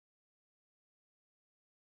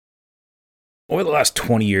Over the last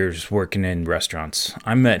 20 years working in restaurants,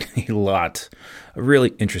 I met a lot of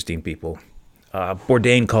really interesting people.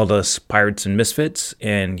 Bourdain called us pirates and misfits,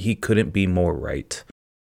 and he couldn't be more right.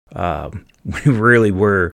 We really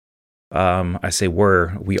were,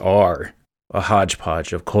 we are a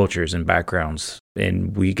hodgepodge of cultures and backgrounds,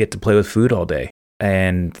 and we get to play with food all day,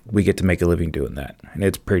 and we get to make a living doing that, and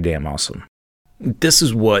it's pretty damn awesome. This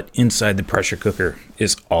is what Inside the Pressure Cooker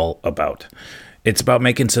is all about. It's about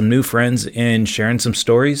making some new friends and sharing some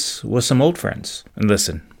stories with some old friends. And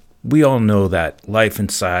listen, we all know that life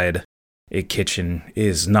inside a kitchen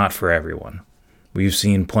is not for everyone. We've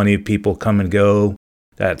seen plenty of people come and go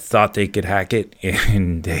that thought they could hack it,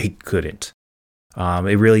 and they couldn't.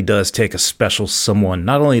 It really does take a special someone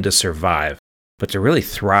not only to survive, but to really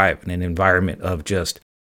thrive in an environment of just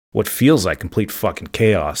what feels like complete fucking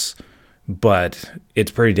chaos. But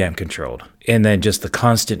it's pretty damn controlled. And then just the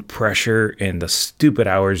constant pressure and the stupid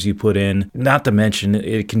hours you put in, not to mention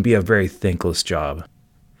it can be a very thankless job.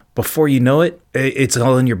 Before you know it, it's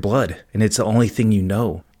all in your blood, and it's the only thing you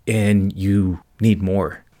know, and you need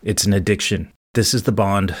more. It's an addiction. This is the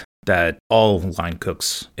bond that all line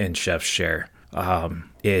cooks and chefs share.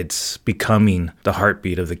 It's becoming the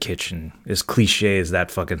heartbeat of the kitchen, as cliche as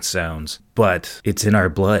that fucking sounds, but it's in our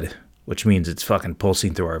blood, which means it's fucking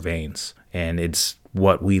pulsing through our veins, and it's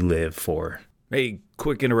what we live for. Hey,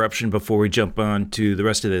 quick interruption before we jump on to the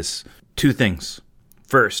rest of this. Two things.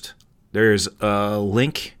 First, there's a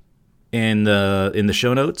link in the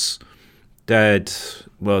show notes that,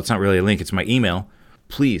 well, it's not really a link, it's my email.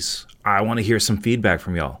 Please, I want to hear some feedback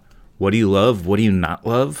from y'all. What do you love? What do you not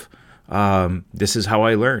love? This is how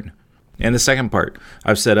I learn. And the second part,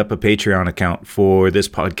 I've set up a Patreon account for this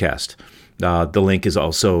podcast. The link is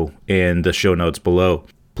also in the show notes below.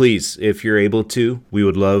 Please, if you're able to, we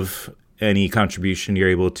would love any contribution you're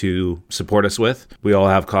able to support us with. We all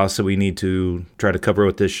have costs that we need to try to cover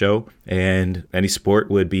with this show, and any support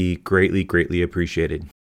would be greatly, greatly appreciated.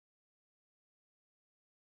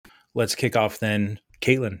 Let's kick off then.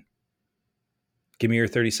 Kaitlynn, give me your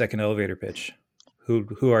 30-second elevator pitch.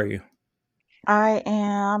 Who are you? I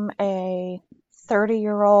am a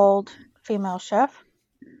 30-year-old female chef.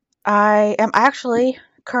 I am actually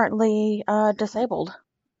currently disabled.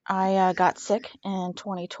 I got sick in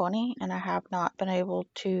 2020 and I have not been able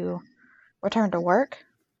to return to work.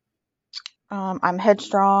 I'm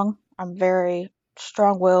headstrong. I'm very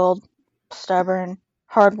strong-willed, stubborn,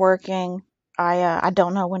 hardworking. I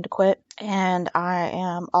don't know when to quit, and I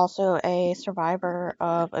am also a survivor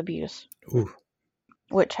of abuse, Ooh.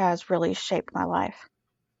 which has really shaped my life.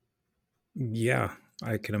 Yeah,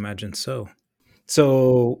 I can imagine so.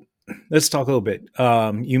 So let's talk a little bit.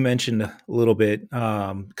 You mentioned a little bit,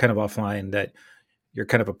 kind of offline, that you're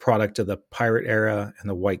kind of a product of the pirate era and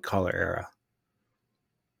the white collar era.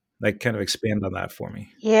 Like, kind of expand on that for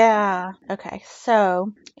me. Yeah. Okay.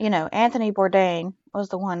 So, Anthony Bourdain was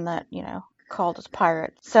the one that, called us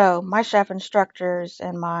pirates. So my chef instructors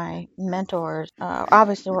and my mentors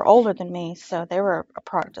obviously were older than me, so they were a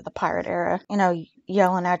product of the pirate era.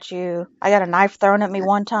 Yelling at you. I got a knife thrown at me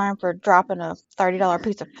one time for dropping a $30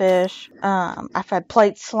 piece of fish. I've had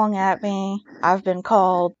plates slung at me. I've been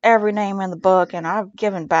called every name in the book, and I've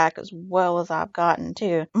given back as well as I've gotten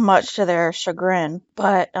too, much to their chagrin.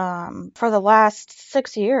 But for the last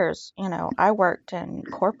 6 years, I worked in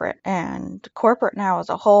corporate, and corporate now is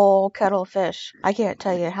a whole kettle of fish. I can't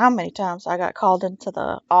tell you how many times I got called into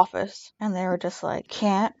the office, and they were just like,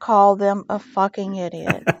 can't call them a fucking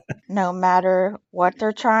idiot. No matter what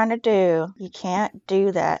they're trying to do, you can't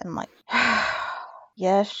do that. And I'm like,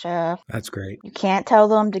 yes, chef. That's great. You can't tell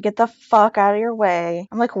them to get the fuck out of your way.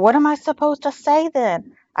 I'm like, what am I supposed to say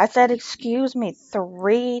then? I said, excuse me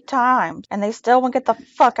 3 times, and they still won't get the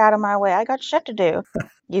fuck out of my way. I got shit to do.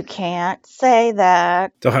 You can't say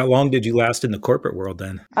that. So how long did you last in the corporate world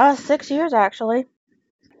then? 6 years, actually.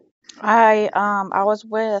 I was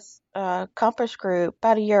with Compass Group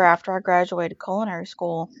about a year after I graduated culinary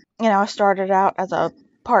school. I started out as a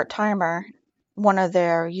part-timer, one of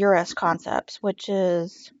their URS concepts, which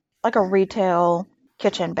is like a retail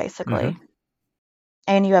kitchen basically. Mm-hmm.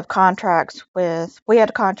 And you have we had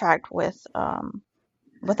a contract with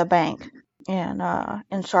a bank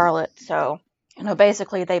in Charlotte. So,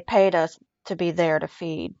 basically they paid us to be there to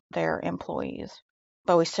feed their employees,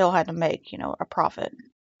 but we still had to make, a profit.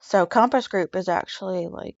 So Compass Group is actually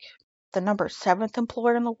like the number 7th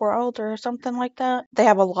employer in the world or something like that. They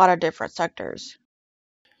have a lot of different sectors.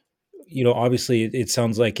 Obviously it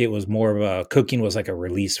sounds like it was more of a cooking was like a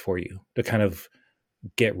release for you to kind of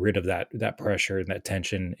get rid of that pressure and that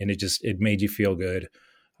tension, and it made you feel good.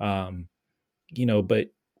 But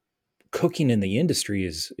cooking in the industry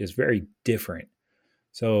is very different.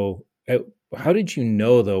 So, how did you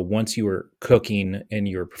know though once you were cooking and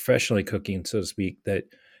you were professionally cooking, so to speak, that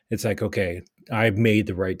it's like, okay, I've made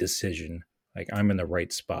the right decision. Like I'm in the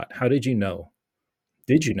right spot. How did you know?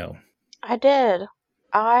 Did you know? I did.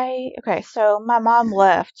 Okay, so my mom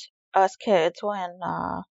left us kids when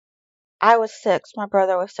I was 6, my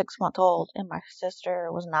brother was 6 months old, and my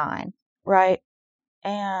sister was 9, right?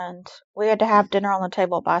 And we had to have dinner on the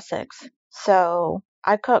table by 6. So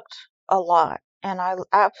I cooked a lot, and I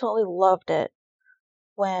absolutely loved it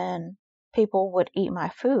when people would eat my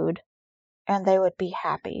food and they would be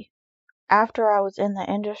happy. After I was in the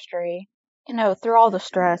industry, through all the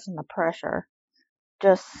stress and the pressure,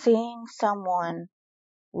 just seeing someone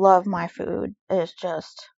love my food is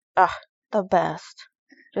just the best.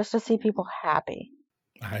 Just to see people happy.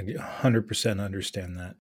 I 100% understand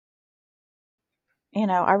that.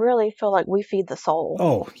 I really feel like we feed the soul.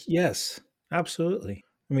 Oh, yes, absolutely.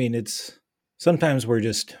 I mean, it's sometimes we're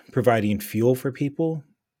just providing fuel for people,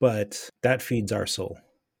 but that feeds our soul.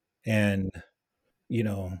 And, you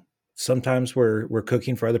know, sometimes we're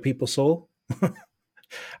cooking for other people's soul.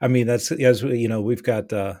 I mean, that's as we've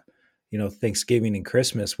got Thanksgiving and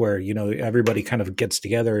Christmas where, everybody kind of gets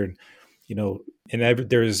together and,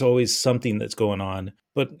 there's always something that's going on.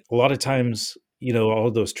 But a lot of times,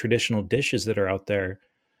 all those traditional dishes that are out there,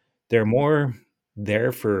 they're more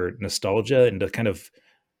there for nostalgia and to kind of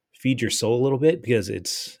feed your soul a little bit because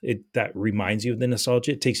that reminds you of the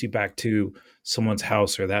nostalgia. It takes you back to someone's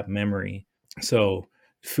house or that memory. So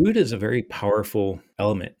food is a very powerful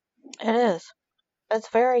element. It is. It's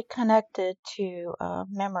very connected to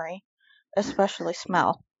memory, especially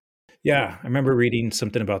smell. Yeah, I remember reading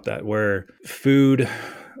something about that where food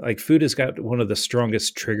has got one of the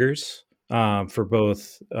strongest triggers for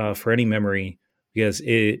both for any memory because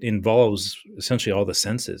it involves essentially all the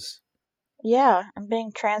senses. Yeah, and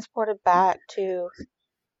being transported back to,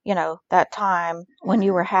 that time when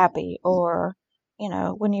you were happy or,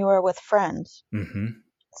 when you were with friends. Hmm.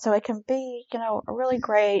 So it can be, a really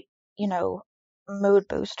great, mood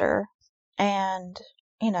booster. And,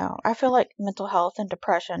 I feel like mental health and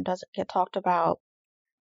depression doesn't get talked about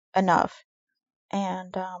enough.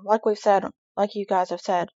 And like you guys have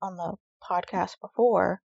said on the podcast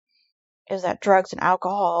before, is that drugs and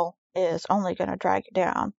alcohol is only going to drag you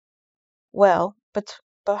down. Well, but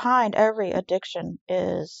behind every addiction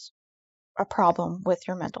is a problem with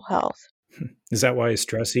your mental health. Is that why I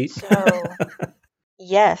stress eat? So,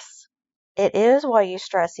 yes, it is why you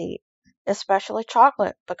stress eat, especially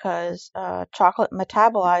chocolate, because chocolate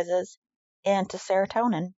metabolizes into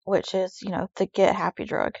serotonin, which is, the get happy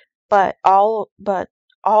drug. But all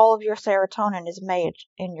of your serotonin is made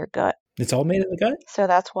in your gut. It's all made in the gut? So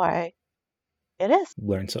that's why it is.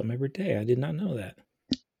 Learn something every day. I did not know that.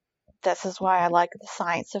 This is why I like the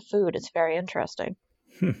science of food. It's very interesting.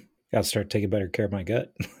 Hmm. Got to start taking better care of my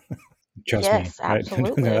gut. Trust me. Yes,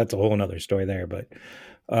 absolutely. That's a whole nother story there. But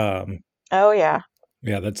um, Oh yeah.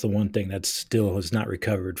 yeah, that's the one thing that still has not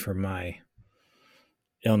recovered from my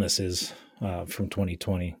illnesses from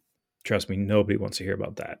 2020. Trust me, nobody wants to hear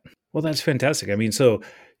about that. Well, that's fantastic. I mean, so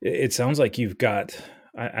it sounds like you've got,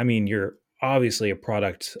 I mean, you're obviously a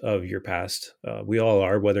product of your past. We all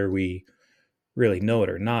are, whether we really know it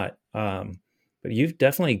or not. But you've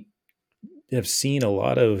definitely have seen a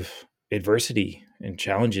lot of adversity and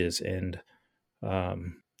challenges. And I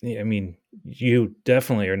mean, you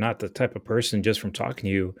definitely are not the type of person just from talking to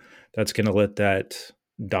you that's going to let that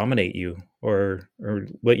dominate you or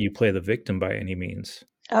let you play the victim by any means.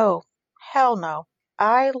 Oh, hell no.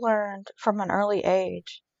 I learned from an early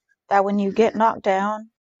age that when you get knocked down,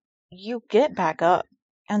 you get back up.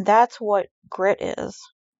 And that's what grit is.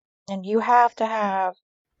 And you have to have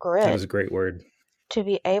That grit is a great word. to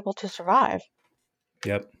be able to survive.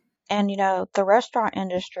 Yep. And the restaurant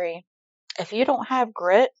industry, if you don't have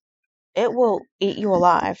grit, it will eat you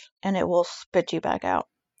alive and it will spit you back out.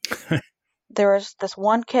 There was this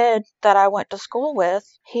one kid that I went to school with.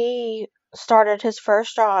 He started his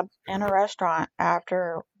first job in a restaurant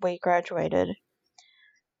after we graduated,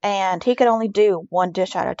 and he could only do one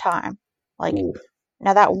dish at a time. Like, Ooh.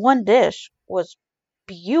 now that one dish was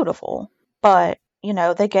beautiful, but,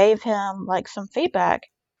 they gave him like some feedback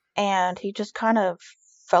and he just kind of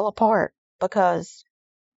fell apart because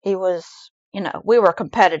he was, we were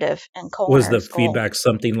competitive in Was culinary the school. feedback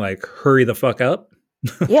something like "hurry the fuck up"?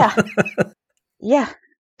 Yeah, yeah.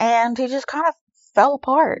 And he just kind of fell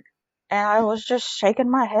apart. And I was just shaking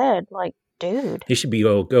my head like, dude, He should be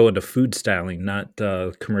go into food styling, not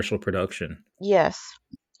commercial production. yes.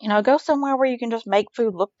 Go somewhere where you can just make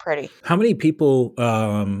food look pretty. How many people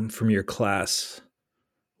from your class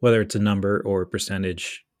whether it's a number or a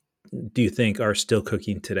percentage, do you think are still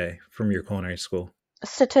cooking today from your culinary school?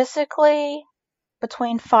 Statistically,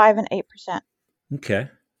 between 5 and 8%. Okay,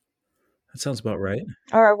 that sounds about right.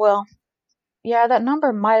 Or, well, yeah, that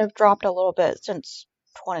number might have dropped a little bit since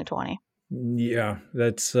 2020. Yeah,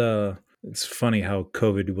 that's it's funny how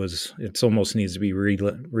COVID was. It's almost needs to be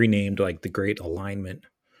renamed like the Great Alignment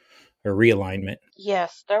or Realignment.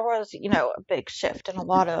 Yes, there was, a big shift and a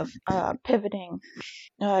lot of pivoting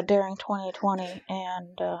during 2020.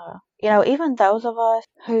 And, even those of us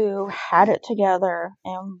who had it together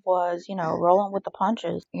and was, rolling with the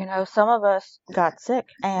punches, some of us got sick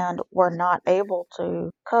and were not able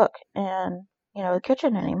to cook in, the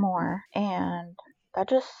kitchen anymore. And that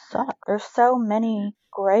just sucked. There's so many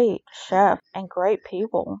great chefs and great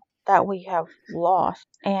people that we have lost.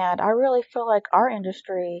 And I really feel like our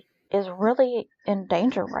industry is really in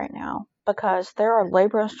danger right now because there are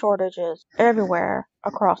labor shortages everywhere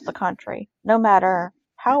across the country. No matter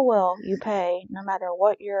how well you pay, no matter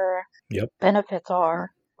what your Yep. benefits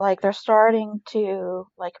are, like they're starting to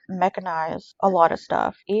like mechanize a lot of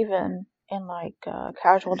stuff, even in like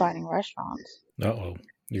casual dining restaurants. Oh,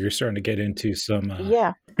 you're starting to get into some.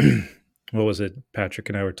 Yeah, What was it? Patrick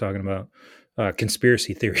and I were talking about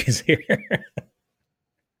conspiracy theories here.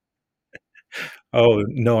 Oh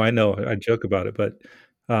no, I know. I joke about it, but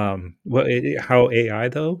how AI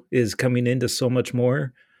though is coming into so much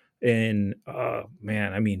more, and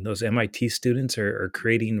man, I mean, those MIT students are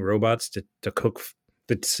creating robots to cook,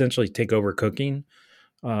 that essentially take over cooking.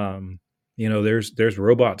 Um, there's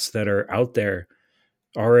robots that are out there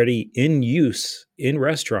already in use in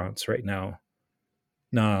restaurants right now.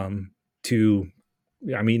 Um, to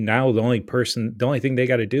I mean, now the only thing they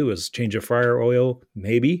got to do is change a fryer oil,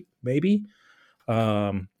 maybe,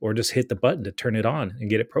 or just hit the button to turn it on and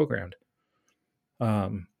get it programmed.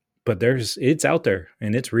 Um, but it's out there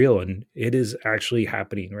and it's real and it is actually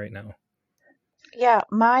happening right now. yeah.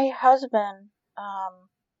 My husband,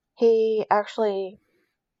 he actually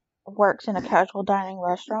works in a casual dining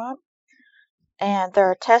restaurant, and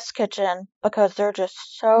they're a test kitchen because they're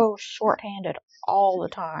just so shorthanded all the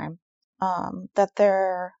time, that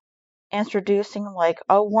they're introducing like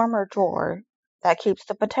a warmer drawer that keeps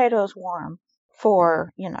the potatoes warm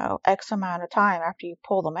for, X amount of time after you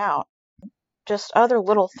pull them out. Just other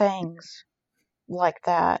little things like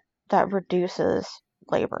that reduces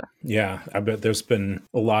labor. Yeah, I bet there's been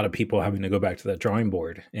a lot of people having to go back to that drawing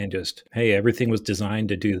board and just, hey, everything was designed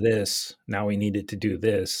to do this. Now we needed to do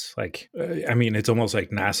this. Like, I mean, it's almost like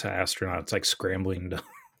NASA astronauts like scrambling to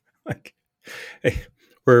like, hey,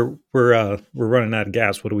 we're running out of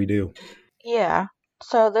gas. What do we do? Yeah.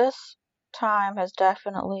 So this time has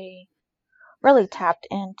definitely really tapped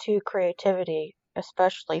into creativity,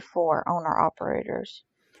 especially for owner operators.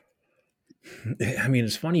 I mean,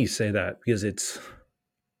 it's funny you say that because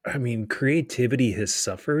I mean, creativity has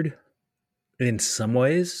suffered in some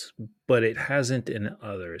ways, but it hasn't in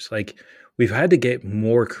others. Like, we've had to get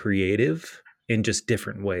more creative in just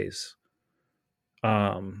different ways.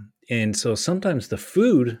 And so sometimes the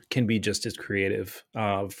food can be just as creative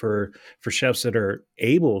for chefs that are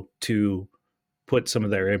able to put some of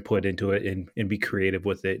their input into it and be creative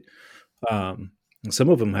with it. Um, some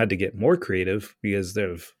of them had to get more creative because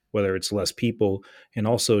they've whether it's less people and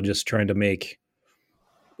also just trying to make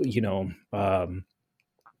you know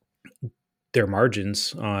their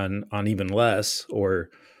margins on even less or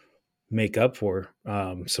make up for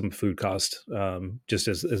some food cost just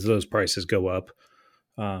as those prices go up.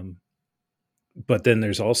 Um, but then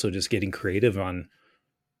there's also just getting creative on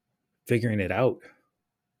figuring it out.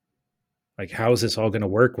 Like, how is this all going to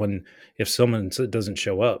work when if someone doesn't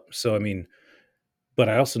show up? So, I mean, but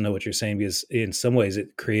I also know what you're saying because in some ways,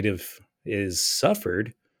 it creative is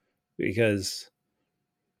suffered because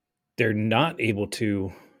they're not able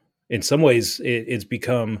to. In some ways, it's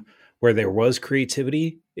become where there was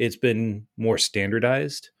creativity. It's been more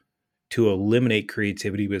standardized to eliminate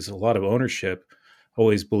creativity because a lot of ownership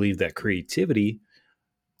always believed that creativity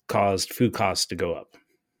caused food costs to go up.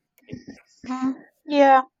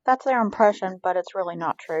 Yeah, that's their impression, but it's really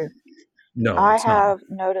not true. No, I it's not. have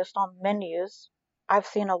noticed on menus, I've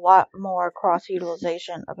seen a lot more cross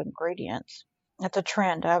utilization of ingredients. It's a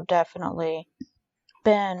trend I've definitely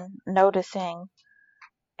been noticing.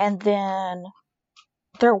 And then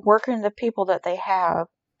they're working the people that they have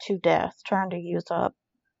to death, trying to use up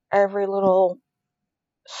every little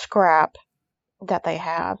scrap that they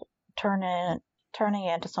have, turning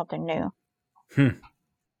it into something new. Hmm.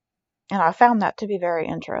 And I found that to be very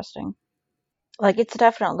interesting. Like it's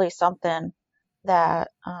definitely something that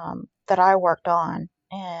that I worked on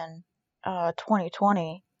in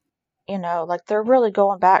 2020. like they're really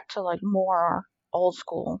going back to like more old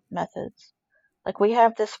school methods. Like we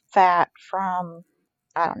have this fat from,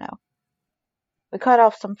 I don't know, we cut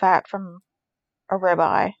off some fat from a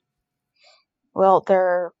ribeye. Well,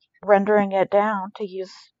 they're rendering it down to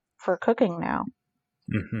use for cooking now.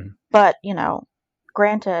 Hmm. But,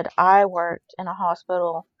 granted, I worked in a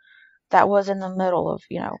hospital that was in the middle of,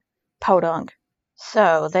 podunk.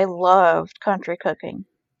 So they loved country cooking,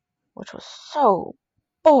 which was so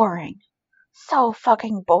boring. So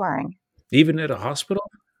fucking boring. Even at a hospital?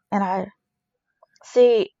 And I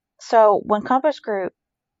see, so when Compass Group,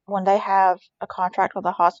 when they have a contract with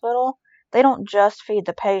a hospital, they don't just feed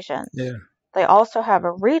the patients. Yeah. They also have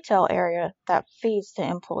a retail area that feeds the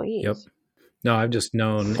Yep. employees. No, I've just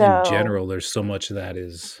known in So general, there's so much of that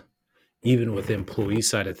is, even with the employee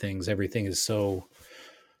side of things, everything is so,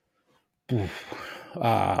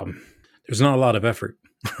 um, there's not a lot of effort.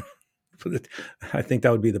 I think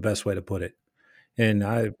that would be the best way to put it. And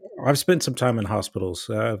I've spent some time in hospitals.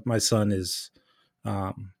 My son is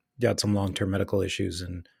got some long term medical issues,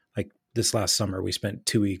 and like this last summer, we spent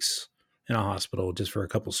 2 weeks in a hospital just for a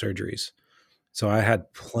couple surgeries. So I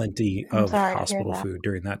had plenty I'm of sorry to hear hospital that. food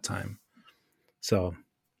during that time. So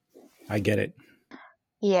I get it.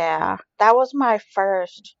 Yeah, that was my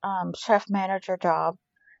first chef manager job,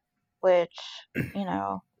 which, you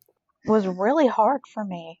know, was really hard for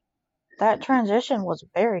me. That transition was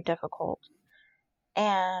very difficult.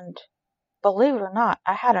 And believe it or not,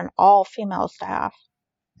 I had an all female staff.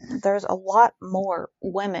 There's a lot more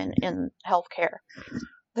women in healthcare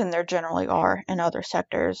than there generally are in other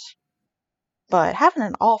sectors. But having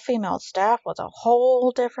an all female staff was a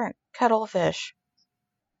whole different kettle of fish.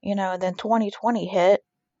 And then 2020 hit,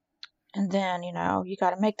 and then, you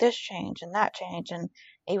got to make this change and that change. And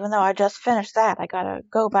even though I just finished that, I got to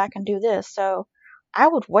go back and do this. So I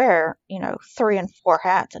would wear, 3 and 4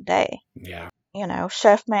 hats a day. Yeah.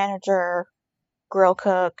 Chef manager, grill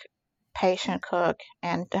cook, patient cook,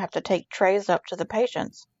 and have to take trays up to the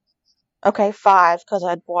patients. Okay, 5 because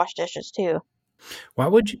I'd wash dishes too. Why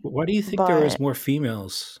do you think there was But more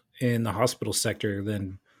females in the hospital sector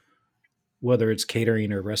than whether it's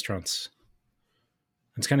catering or restaurants?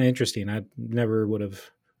 It's kind of interesting. I never would have,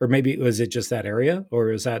 or maybe was it just that area,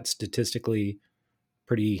 or is that statistically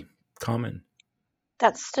pretty common?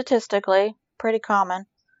 that's statistically pretty common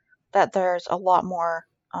that there's a lot more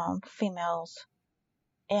females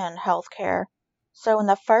in healthcare. So in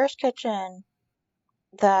the first kitchen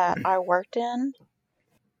that I worked in,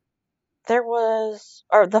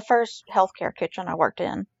 or the first healthcare kitchen I worked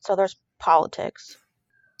in, so there's politics,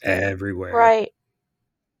 Everywhere. right?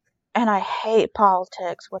 And I hate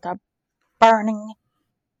politics with a burning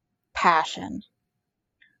passion.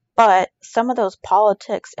 But some of those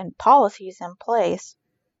politics and policies in place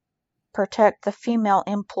protect the female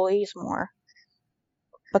employees more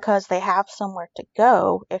because they have somewhere to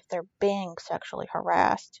go if they're being sexually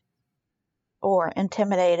harassed or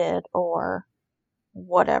intimidated or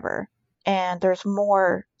whatever. And there's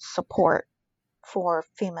more support for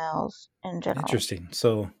females in general. Interesting.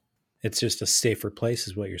 So it's just a safer place,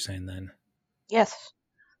 is what you're saying then. Yes,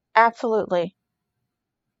 absolutely.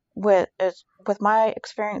 With my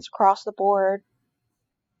experience across the board,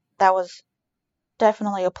 that was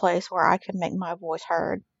definitely a place where I could make my voice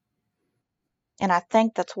heard. And I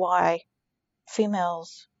think that's why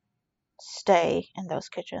females stay in those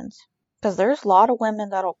kitchens. Because there's a lot of women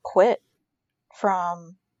that'll quit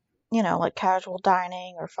from, like casual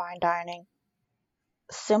dining or fine dining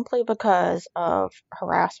simply because of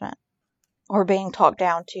harassment or being talked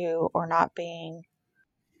down to or not being,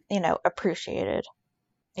 appreciated.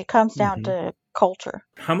 It comes down Hmm. to culture.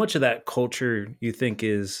 How much of that culture you think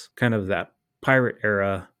is kind of that pirate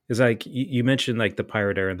era? Is like you mentioned like the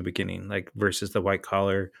pirate era in the beginning, like versus the white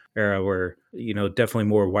collar era, where definitely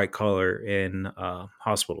more white collar in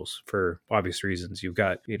hospitals for obvious reasons. You've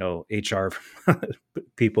got HR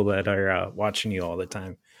people that are watching you all the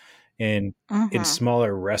time, and in Hmm.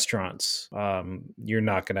 smaller restaurants, you're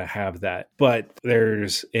not going to have that. But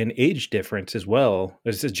there's an age difference as well.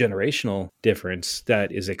 There's a generational difference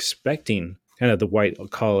that is expecting kind of the white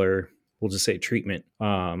collar, we'll just say, treatment.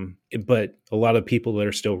 But a lot of people that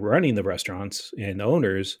are still running the restaurants and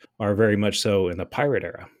owners are very much so in the pirate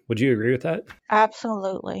era. Would you agree with that?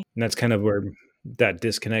 Absolutely. And that's kind of where that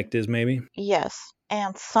disconnect is, maybe. Yes.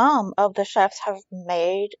 And some of the chefs have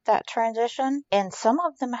made that transition, and some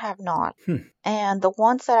of them have not. Hmm. And the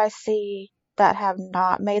ones that I see that have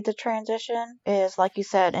not made the transition is, like you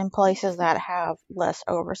said, in places that have less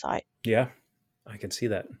oversight. Yeah, I can see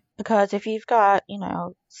that. Because if you've got,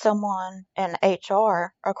 someone in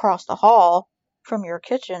HR across the hall from your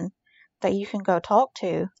kitchen, that you can go talk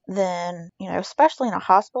to, then, especially in a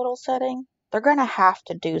hospital setting, they're going to have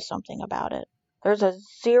to do something about it. There's a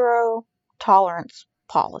zero tolerance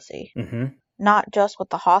policy, not just with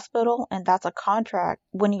the hospital, and that's a contract.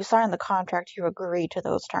 When you sign the contract, you agree to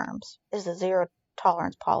those terms, is the zero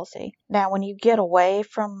tolerance policy. Now, when you get away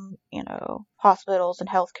from, hospitals and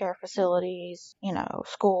healthcare facilities,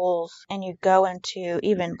 schools, and you go into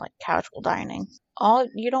even like casual dining,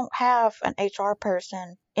 you don't have an HR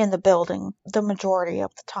person in the building the majority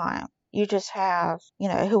of the time. You just have,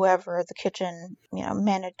 whoever the kitchen,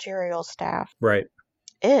 managerial staff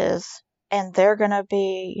is, and they're going to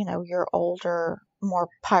be, your older, more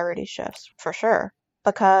piratey chefs for sure.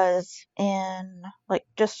 Because in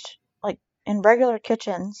in regular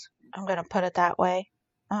kitchens, I'm going to put it that way.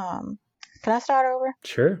 Can I start over?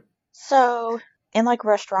 Sure. So in like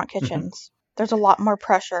restaurant kitchens, there's a lot more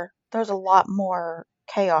pressure. There's a lot more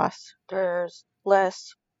chaos. There's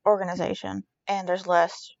less organization. And there's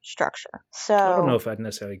less structure. So I don't know if I'd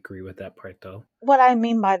necessarily agree with that part, though. What I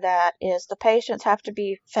mean by that is the patients have to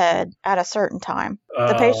be fed at a certain time.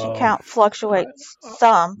 The patient count fluctuates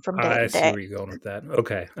some from day to day. I see where you're going with that.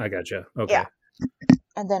 Okay, I gotcha. Okay. Yeah.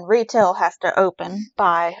 And then retail has to open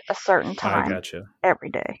by a certain time. I gotcha. Every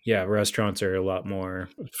day. Yeah, restaurants are a lot more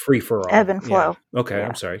free for all. Ebb and flow. Yeah. Okay, yeah.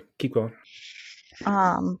 I'm sorry. Keep going.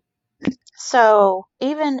 So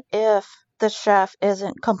even if the chef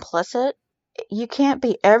isn't complicit, you can't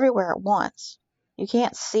be everywhere at once. You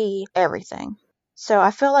can't see everything. So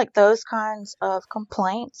I feel like those kinds of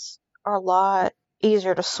complaints are a lot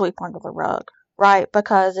easier to sweep under the rug, right?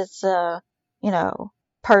 Because it's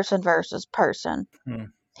person versus person.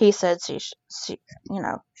 He said, she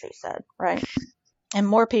said, right? And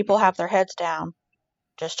more people have their heads down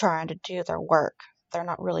just trying to do their work. They're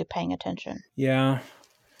not really paying attention. Yeah.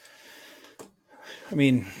 I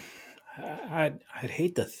mean, I'd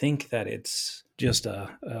hate to think that it's just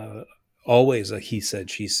always a he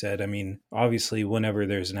said, she said. I mean, obviously, whenever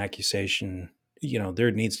there's an accusation,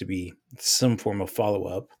 there needs to be some form of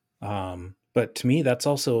follow-up. But to me, that's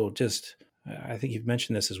also just, I think you've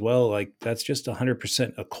mentioned this as well, like that's just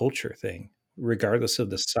 100% a culture thing, regardless of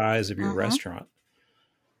the size of your restaurant.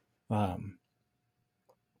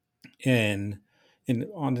 And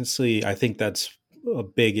honestly, I think that's a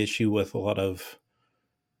big issue with a lot of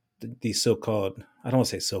these so-called, I don't want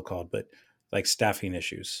to say so-called, but like staffing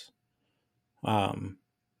issues. I've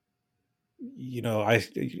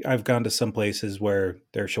gone to some places where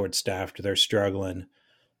they're short-staffed, they're struggling,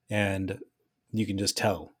 and you can just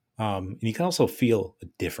tell. And you can also feel a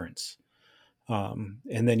difference. And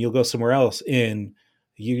then you'll go somewhere else and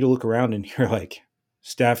you look around and you're like,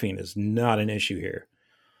 staffing is not an issue here.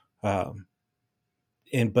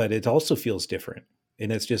 But it also feels different.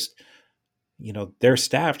 And it's just, they're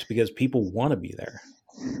staffed because people want to be there.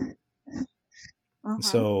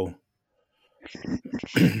 So,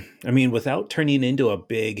 I mean, without turning into a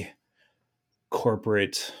big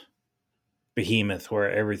corporate behemoth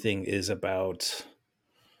where everything is about,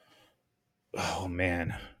 oh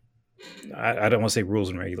man, I don't want to say rules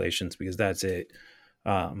and regulations because that's it.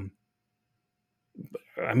 I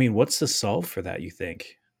mean, what's the solve for that, you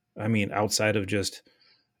think? I mean, outside of just,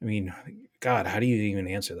 God, how do you even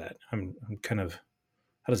answer that? I'm kind of,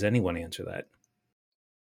 how does anyone answer that?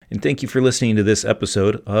 And thank you for listening to this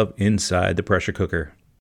episode of Inside the Pressure Cooker.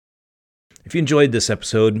 If you enjoyed this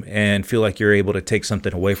episode and feel like you're able to take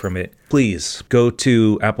something away from it, please go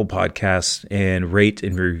to Apple Podcasts and rate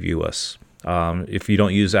and review us. If you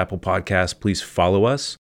don't use Apple Podcasts, please follow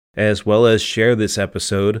us, as well as share this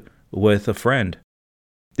episode with a friend.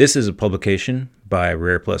 This is a publication by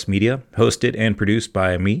Rare Plus Media, hosted and produced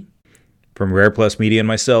by me. From Rare Plus Media and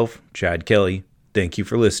myself, Chad Kelly, thank you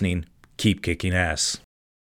for listening. Keep kicking ass.